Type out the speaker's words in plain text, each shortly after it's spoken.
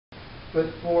But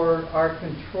for to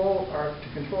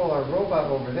control our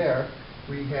robot over there,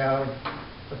 we have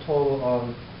a total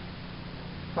of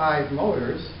 5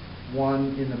 motors,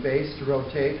 one in the base to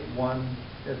rotate, one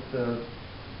at the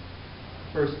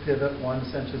first pivot, one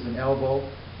essentially as an elbow,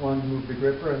 one to move the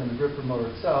gripper, and then the gripper motor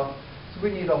itself. So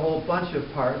we need a whole bunch of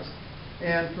parts.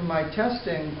 And from my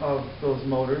testing of those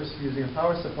motors using a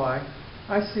power supply,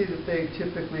 I see that they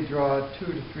typically draw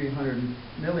 200 to 300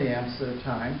 milliamps at a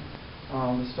time.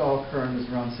 The stall current is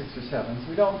around 6 or 7. So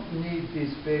we don't need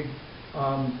these big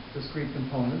discrete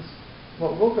components.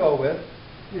 What we'll go with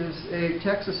is a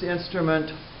Texas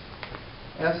Instrument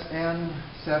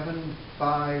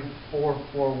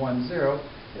SN754410.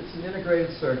 It's an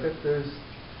integrated circuit. There's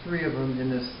 3 of them in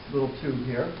this little tube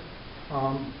here.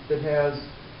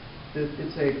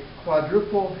 It's a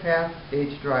quadruple half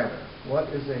H driver. What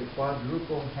is a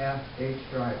quadruple half H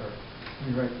driver? Let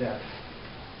me write that.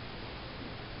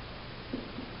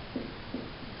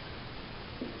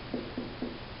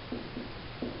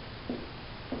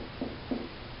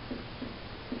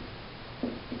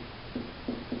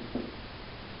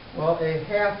 Well, a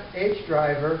half H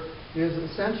driver is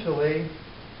essentially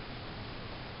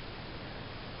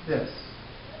this.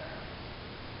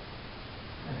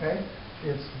 Okay?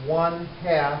 It's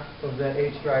 1/2 of that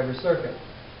H driver circuit.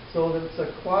 So it's a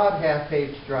quad half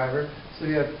H driver, so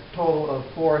you have a total of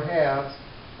 4 halves,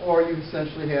 or you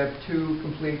essentially have 2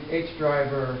 complete H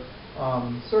driver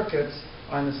circuits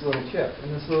on this little chip.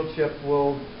 And this little chip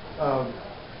will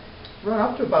run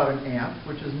up to about 1 amp,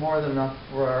 which is more than enough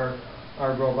for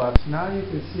our robots. Now you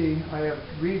can see I have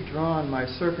redrawn my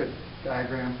circuit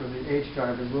diagram for the H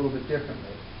drivers a little bit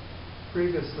differently.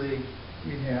 Previously,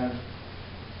 we had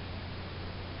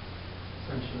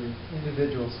essentially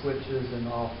individual switches in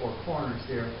all 4 corners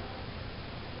here.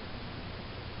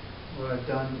 What I've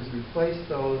done is replace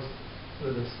those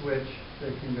with a switch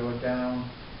that can go down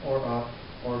or up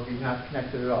or be not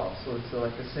connected at all. So it's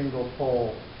like a single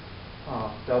pole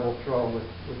double throw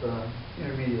with an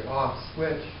intermediate off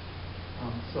switch.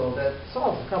 So that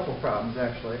solves a couple problems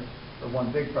actually, or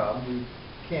one big problem. We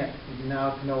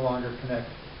now can no longer connect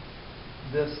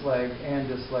this leg and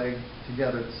this leg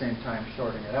together at the same time,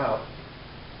 shorting it out.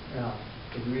 So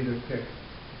you either pick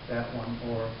that one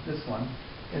or this one.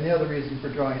 And the other reason for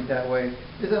drawing it that way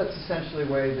is that's essentially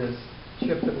the way this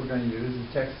chip that we're going to use, the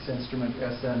Texas Instrument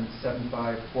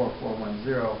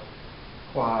SN754410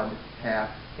 quad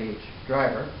half H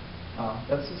driver.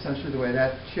 That's essentially the way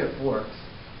that chip works.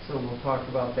 So we'll talk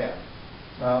about that.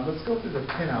 Let's go through the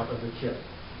pinout of the chip.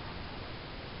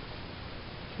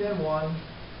 Pin 1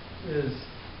 is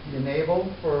the enable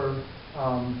for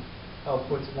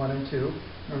outputs 1 and 2.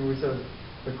 Remember we said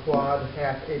the quad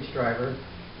half H driver.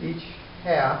 Each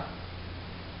half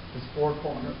is 4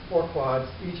 quads.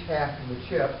 Each half of the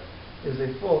chip is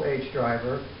a full H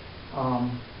driver.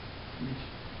 Each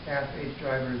half H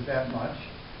driver is that much.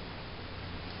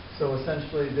 So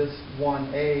essentially this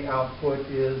 1A output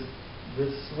is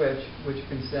this switch which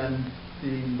can send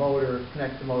the motor,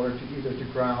 connect the motor to either to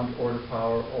ground or to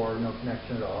power or no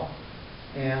connection at all.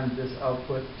 And this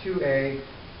output 2A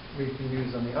we can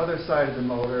use on the other side of the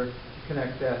motor to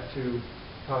connect that to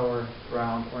power,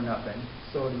 ground, or nothing.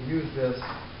 So to use this,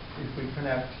 if we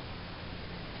connect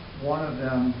one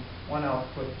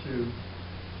output to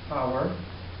power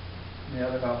and the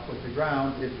other output to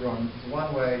ground, it runs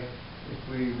one way. If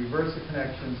we reverse the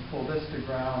connections, pull this to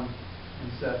ground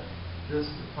and set this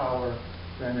to power,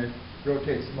 then it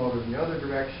rotates the motor in the other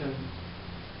direction.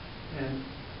 And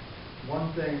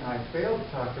one thing I failed to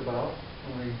talk about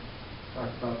when we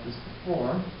talked about this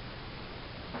before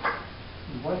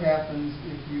is what happens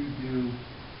if you do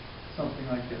something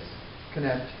like this.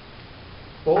 Connect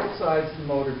both sides of the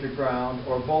motor to ground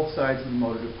or both sides of the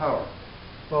motor to power.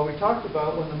 Well, we talked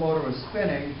about when the motor was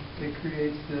spinning, it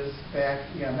creates this back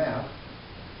EMF.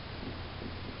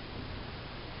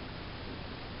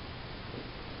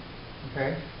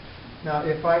 Okay. Now,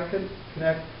 if I could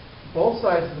connect both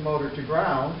sides of the motor to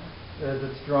ground, as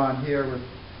it's drawn here, with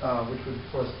which would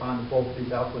correspond to both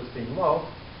these outputs being low,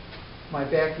 my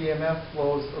back EMF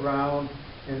flows around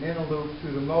and in a loop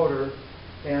through the motor,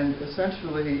 and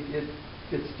essentially it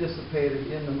gets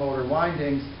dissipated in the motor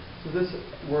windings. So this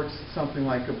works something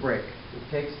like a brake. It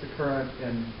takes the current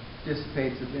and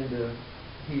dissipates it into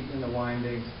heat in the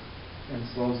windings and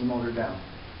slows the motor down.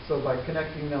 So by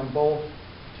connecting them both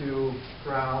to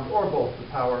ground or both to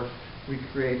power, we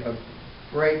create a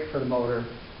brake for the motor.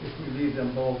 If we leave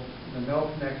them both in the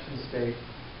no connection state,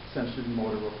 essentially the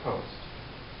motor will coast.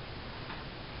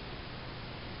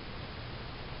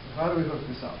 So how do we hook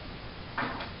this up?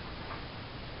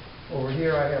 Over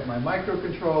here I have my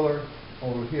microcontroller.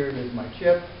 Over here is my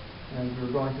chip. And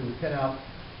we're going to the pinout.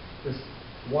 This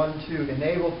 1, 2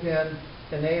 enable pin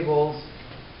enables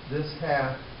this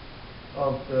half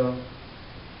of the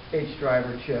H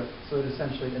driver chip. So it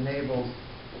essentially enables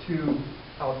two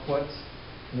outputs,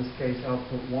 in this case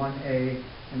output 1A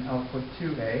and output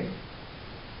 2A.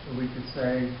 So we could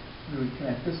say we would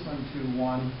connect this one to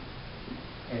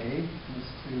 1A, this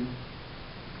to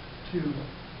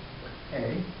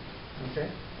 2A. Okay?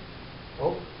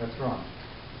 Oh, that's wrong.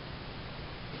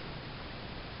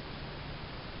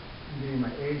 I'm getting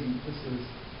my A's, and this is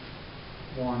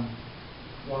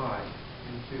 1Y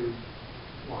and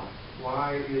 2Y.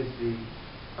 Y is the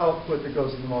output that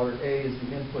goes to the motor. A is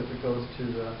the input that goes to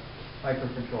the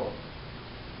microcontroller.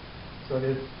 So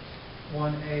if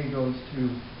 1A goes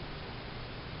to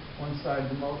one side of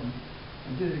the motor,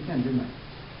 I did it again, didn't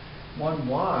I?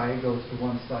 1Y goes to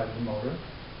one side of the motor,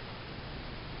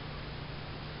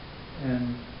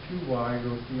 and 2Y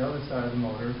goes to the other side of the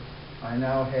motor. I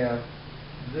now have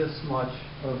this much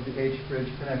of the H bridge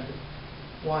connected.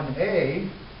 1A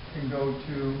can go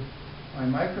to my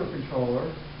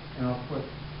microcontroller, and I'll put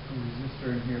a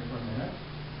resistor in here for a minute,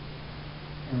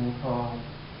 and we'll call,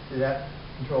 see, that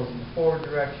controls in the forward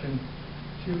direction.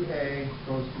 2A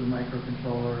goes to the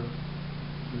microcontroller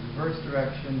to the reverse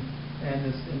direction, and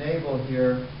this enable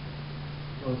here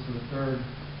goes to the third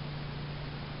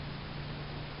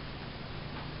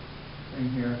thing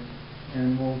here,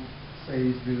 and we'll say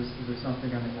these do this because there's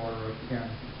something on the order of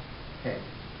 10K.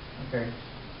 Okay.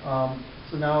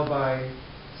 So now by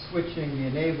switching the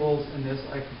enables in this,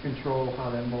 I can control how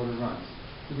that motor runs.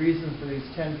 The reason for these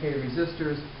 10K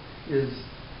resistors is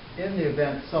in the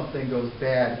event something goes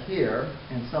bad here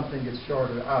and something gets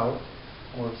shorted out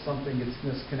or something gets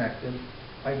disconnected,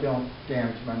 I don't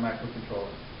damage my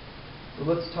microcontroller. So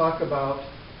let's talk about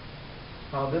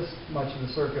how this much of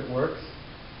the circuit works.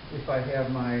 If I have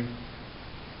my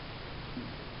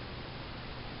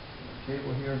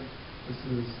cable here, this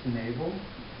is enable.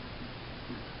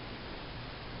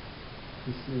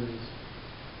 This is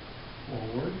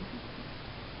forward.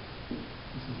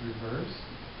 This is reverse.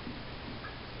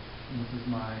 And this is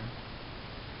my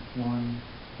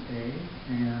 1A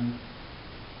and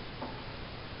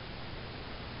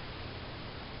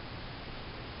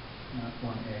not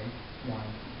 1A,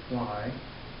 1Y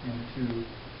and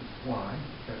 2Y.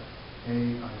 Got A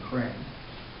on the brain.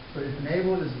 So if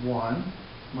enabled is 1,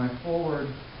 my forward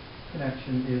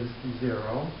connection is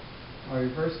 0. My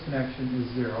reverse connection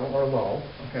is 0 or low,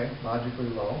 okay, logically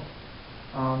low.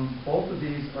 Both of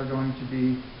these are going to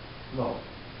be low.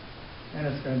 And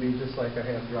it's going to be just like I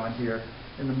have drawn here,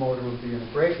 and the motor will be in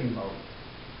a braking mode.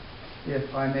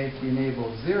 If I make the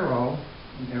enable 0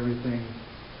 and everything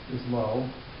is low,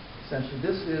 essentially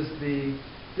this is the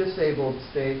disabled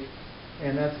state,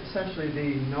 and that's essentially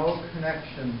the no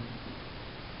connection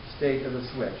state of the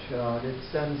switch.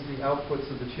 It sends the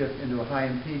outputs of the chip into a high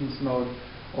impedance mode,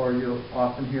 or you'll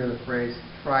often hear the phrase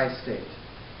tri-state.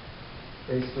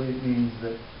 Basically it means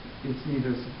that it's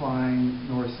neither supplying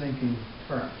nor sinking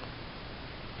current.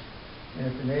 And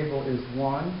if enable is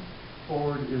 1,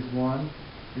 forward is 1,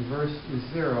 reverse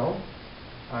is 0,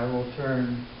 I will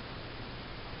turn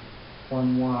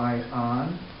 1Y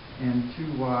on and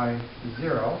 2Y to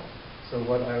 0. So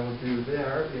what I will do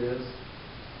there is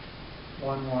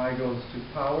 1Y goes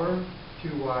to power,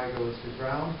 2Y goes to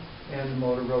ground, and the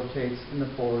motor rotates in the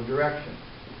forward direction.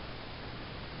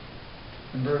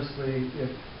 Conversely, if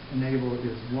enable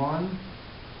is 1,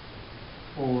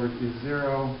 forward is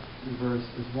 0, reverse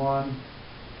is 1,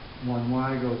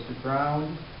 1Y goes to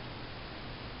ground,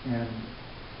 and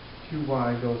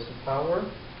 2Y goes to power,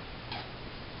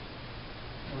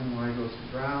 1Y goes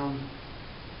to ground,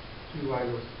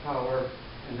 2Y goes to power,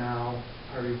 and now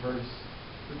I reverse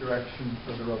the direction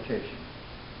of the rotation.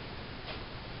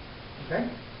 Okay?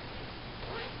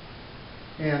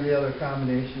 And the other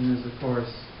combination is, of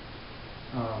course,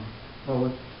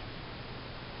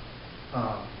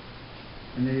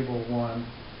 enable 1,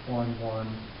 1,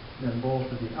 1, then both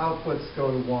of the outputs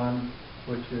go to 1,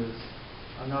 which is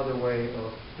another way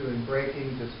of doing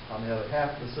braking, just on the other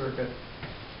half of the circuit.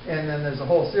 And then there's a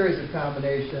whole series of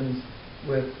combinations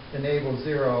with enable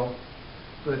 0,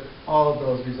 but all of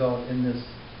those result in this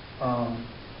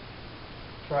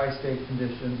tri-state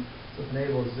condition. So if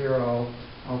enable is 0,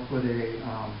 I'll put a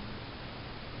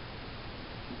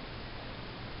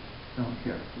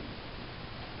here.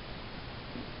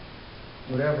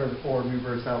 Whatever the forward and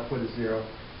reverse output is 0.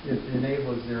 If the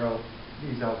enable is 0,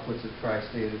 these outputs are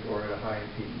tri-stated or at a high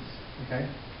impedance. Okay?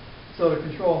 So to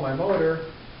control my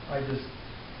motor, I just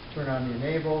turn on the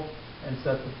enable and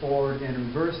set the forward and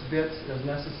reverse bits as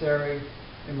necessary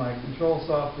in my control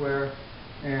software,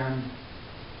 and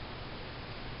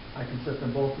I can set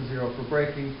them both to 0 for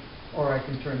braking, or I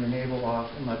can turn the enable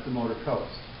off and let the motor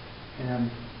coast.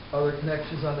 And other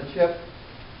connections on the chip,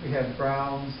 we have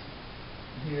grounds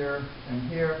here and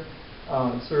here.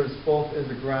 It serves both as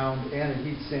a ground and a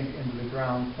heat sink into the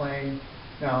ground plane.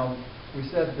 Now, we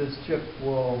said this chip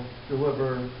will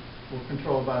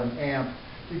control about an amp.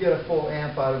 To get a full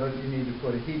amp out of it, you need to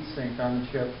put a heat sink on the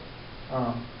chip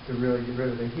to really get rid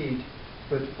of the heat.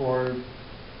 But for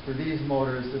these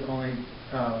motors that only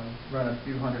run a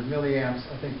few hundred milliamps,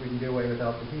 I think we can get away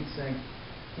without the heat sink.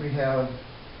 We have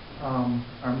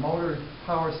our motor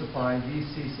power supply,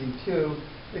 VCC2.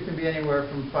 It can be anywhere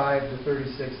from 5 to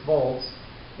 36 volts.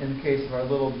 In the case of our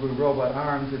little blue robot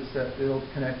arms, it'll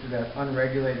connect to that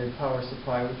unregulated power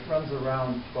supply, which runs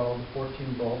around 12 to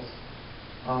 14 volts.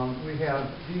 We have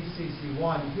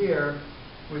VCC1 here,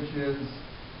 which is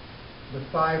the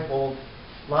 5 volt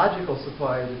logical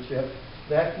supply of the chip.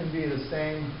 That can be the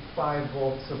same 5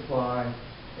 volt supply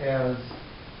as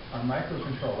our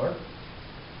microcontroller.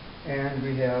 And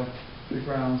we have the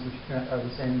grounds, which are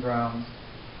the same grounds.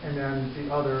 And then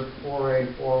the other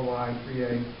 4A, 4Y,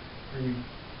 3A,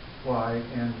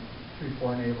 3Y, and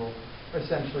 3-4 enable are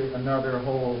essentially another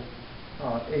whole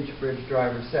H-bridge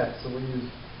driver set. So we use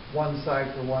one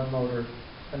side for one motor,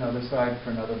 another side for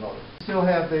another motor. We still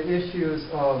have the issues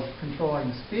of controlling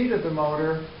the speed of the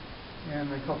motor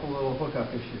and a couple little hookup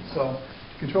issues. So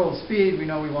to control the speed, we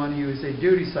know we want to use a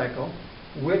duty cycle.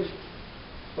 Which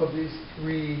of these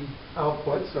 3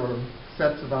 outputs or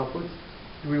sets of outputs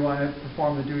do we want to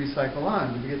perform the duty cycle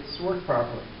on? Do we get this to work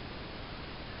properly?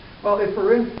 Well, if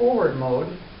we're in forward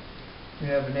mode, we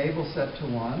have enable set to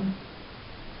 1.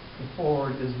 The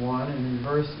forward is 1 and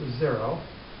reverse is 0.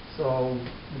 So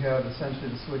we have essentially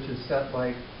the switches set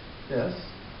like this.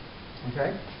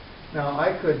 Okay? Now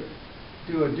I could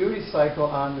do a duty cycle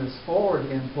on this forward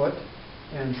input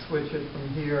and switch it from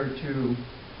here to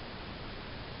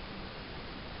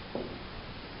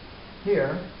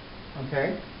here.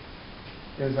 Okay?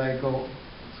 As I go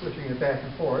switching it back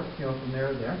and forth, from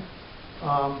there to there.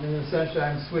 And essentially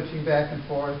I'm switching back and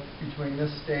forth between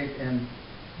this state and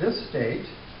this state.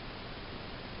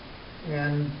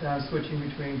 And switching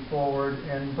between forward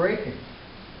and braking.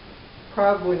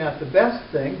 Probably not the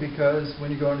best thing, because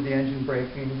when you go into the engine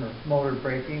braking or motor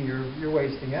braking, you're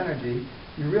wasting energy.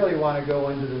 You really want to go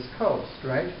into this coast,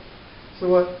 right? So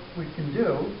what we can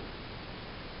do,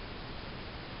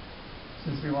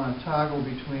 since we want to toggle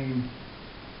between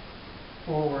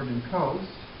forward and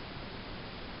coast,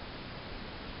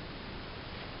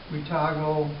 we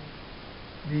toggle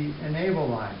the enable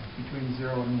line between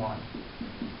 0 and 1.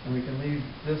 And we can leave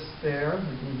this there,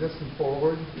 we can leave this in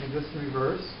forward, leave this in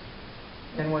reverse.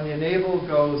 And when the enable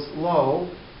goes low,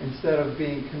 instead of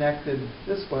being connected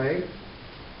this way,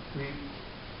 we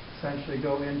essentially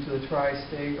go into the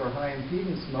tri-state or high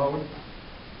impedance mode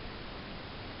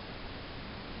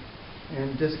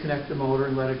and disconnect the motor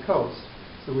and let it coast.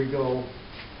 So we go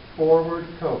forward,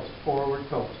 coast, forward,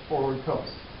 coast, forward,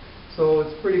 coast. So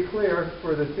it's pretty clear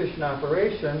for the efficient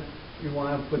operation, you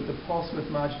want to put the pulse width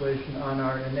modulation on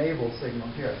our enable signal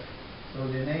here. So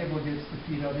the enable gets the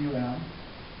PWM.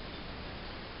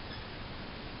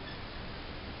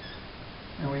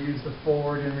 And we use the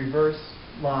forward and reverse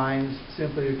lines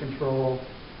simply to control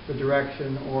the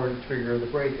direction or to trigger the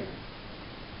braking.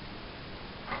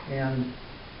 And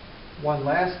one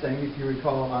last thing, if you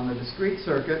recall, on the discrete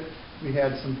circuit, we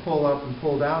had some pull up and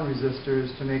pull down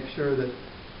resistors to make sure that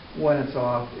when it's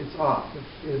off, it's off.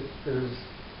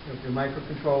 If your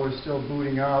microcontroller is still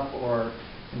booting up, or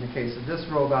in the case of this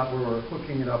robot where we're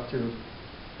hooking it up to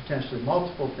potentially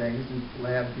multiple things, in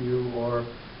Labview or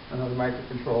another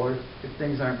microcontroller, if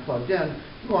things aren't plugged in,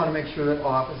 you want to make sure that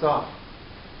off is off.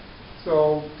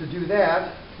 So to do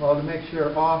that, well, to make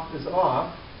sure off is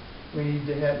off, we need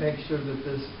to make sure that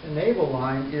this enable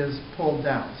line is pulled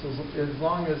down. So as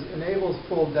long as enable is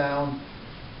pulled down,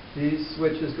 these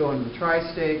switches go into the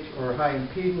tri-state or high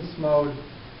impedance mode.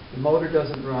 The motor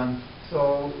doesn't run.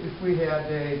 So if we had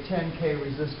a 10K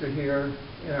resistor here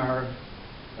in our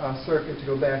circuit to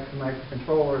go back to the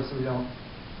microcontroller so we don't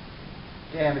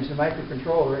damage the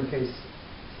microcontroller in case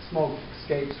smoke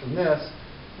escapes from this,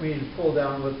 we need to pull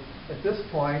down at this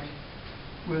point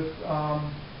with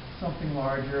something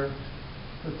larger,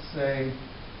 let's say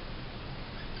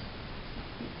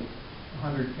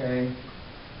 100K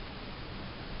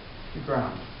to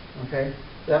ground. Okay?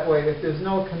 That way, if there's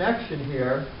no connection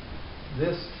here,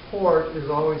 this port is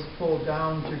always pulled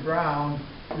down to ground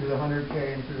through the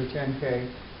 100K and through the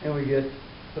 10K, and we get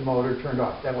the motor turned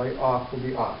off. That way, off will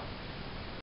be off.